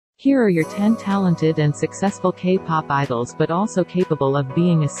Here are your 10 talented and successful K-pop idols but also capable of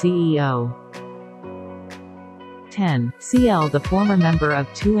being a CEO. 10. CL. The former member of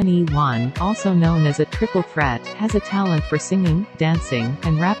 2NE1, also known as a triple threat, has a talent for singing, dancing,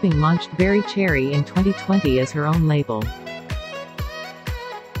 and rapping. Launched Berry Cherry in 2020 as her own label.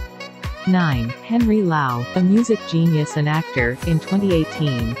 9. Henry Lau, a music genius and actor. In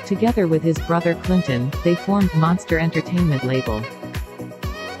 2018, together with his brother Clinton, they formed Monster Entertainment label.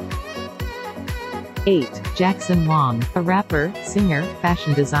 8. Jackson Wang, a rapper, singer,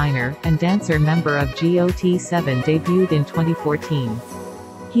 fashion designer, and dancer member of GOT7, debuted in 2014.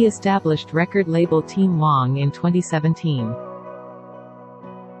 He established record label Team Wang in 2017.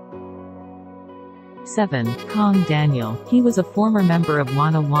 7. Kong Daniel. He was a former member of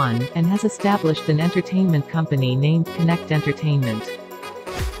Wanna One, and has established an entertainment company named Connect Entertainment.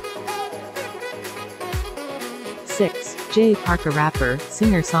 6. Jay Parker. Rapper,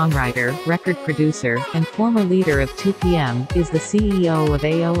 singer-songwriter, record producer, and former leader of 2PM, is the CEO of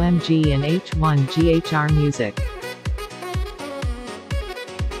AOMG and H1GHR Music.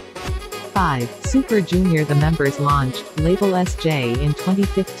 5. Super Junior. The members launched label SJ in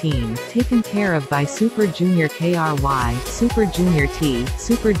 2015, taken care of by Super Junior KRY, Super Junior T,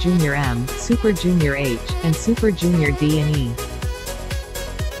 Super Junior M, Super Junior H, and Super Junior D&E.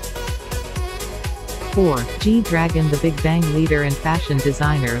 4. G-Dragon. The Big Bang leader and fashion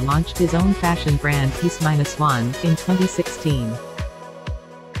designer launched his own fashion brand Peace-1 in 2016.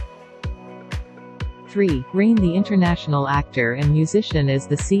 3. Rain. The international actor and musician is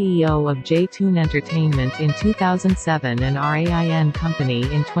the CEO of J-Tune Entertainment in 2007 and RAIN Company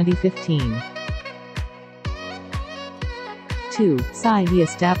in 2015. 2. Psy. He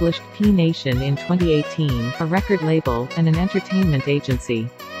established P-Nation in 2018, a record label, and an entertainment agency.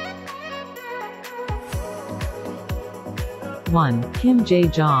 1. Kim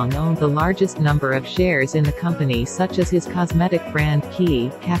Jae-jong owned the largest number of shares in the company, such as his cosmetic brand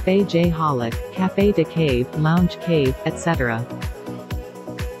Key, Cafe J-Holic, Cafe de Cave, Lounge Cave, etc.